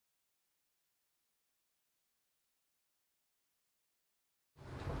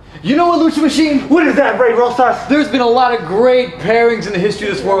You know what, Lucha Machine? What is that, Ray Rosas? There's been a lot of great pairings in the history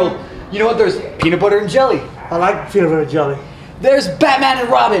of this world. You know what? There's peanut butter and jelly. I like peanut butter jelly. There's Batman and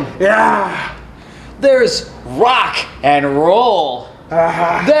Robin. Yeah. There's rock and roll.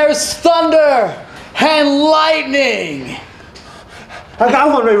 There's thunder and lightning. I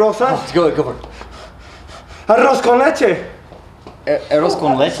got one, Ray Rosas. Let's go for it. Arroz con leche. Arroz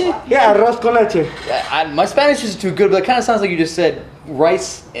con leche? Yeah, arroz con leche. My Spanish isn't too good, but it kind of sounds like you just said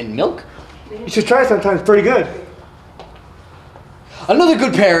rice and milk. You should try it sometime. It's pretty good. Another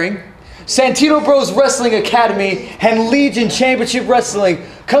good pairing. Santino Bros Wrestling Academy and Legion Championship Wrestling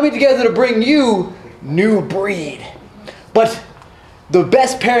coming together to bring you New Breed. But the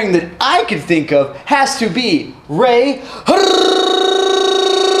best pairing that I can think of has to be Ray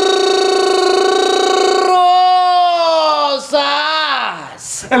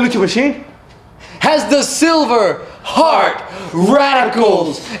Rosas And Lucha Machine has the Silver Heart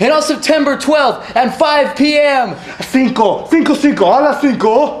Radicals. And on September 12th at 5 p.m. 5 a las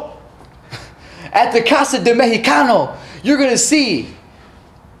 5. At the Casa El Mexicano, you're going to see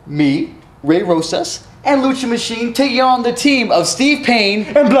me, Ray Rosas, and Lucha Machine taking on the team of Steve Payne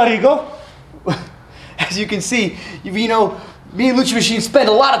And Blood Eagle. As you can see, you know, me and Lucha Machine spend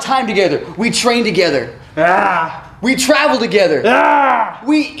a lot of time together. We train together. We travel together.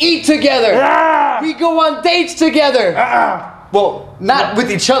 We eat together. We go on dates together. Well, not with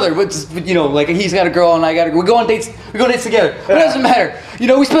each other, but just, you know, like he's got a girl and I got a girl. We go on dates together. But it doesn't matter. You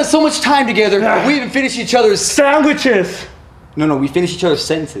know, we spend so much time together, we even finish each other's sandwiches. No, we finish each other's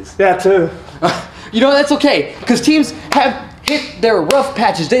sentences. Yeah, too. You know, that's okay, because teams have hit their rough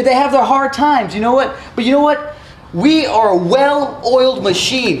patches. They have their hard times, you know what? But you know what? We are a well-oiled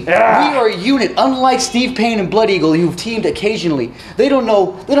machine. We are a unit, unlike Steve Payne and Blood Eagle, who've teamed occasionally. They don't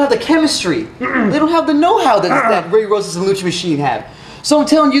have the chemistry. They don't have the know-how that Ray Rosas and Lucha Machine have. So I'm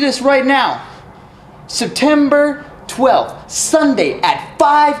telling you this right now. September 12th, Sunday at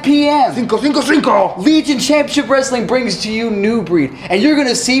 5 p.m. 5. Legion Championship Wrestling brings to you New Breed. And you're going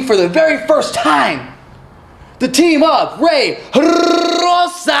to see for the very first time the team of Ray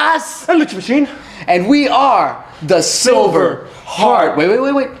Rosas And Lucha Machine. and we are the Silver Heart. Wait.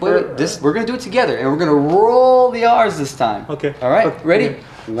 We're gonna do it together, and we're gonna roll the R's this time. Okay. All right. Okay. Ready?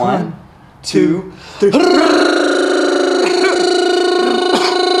 1, 2, 3.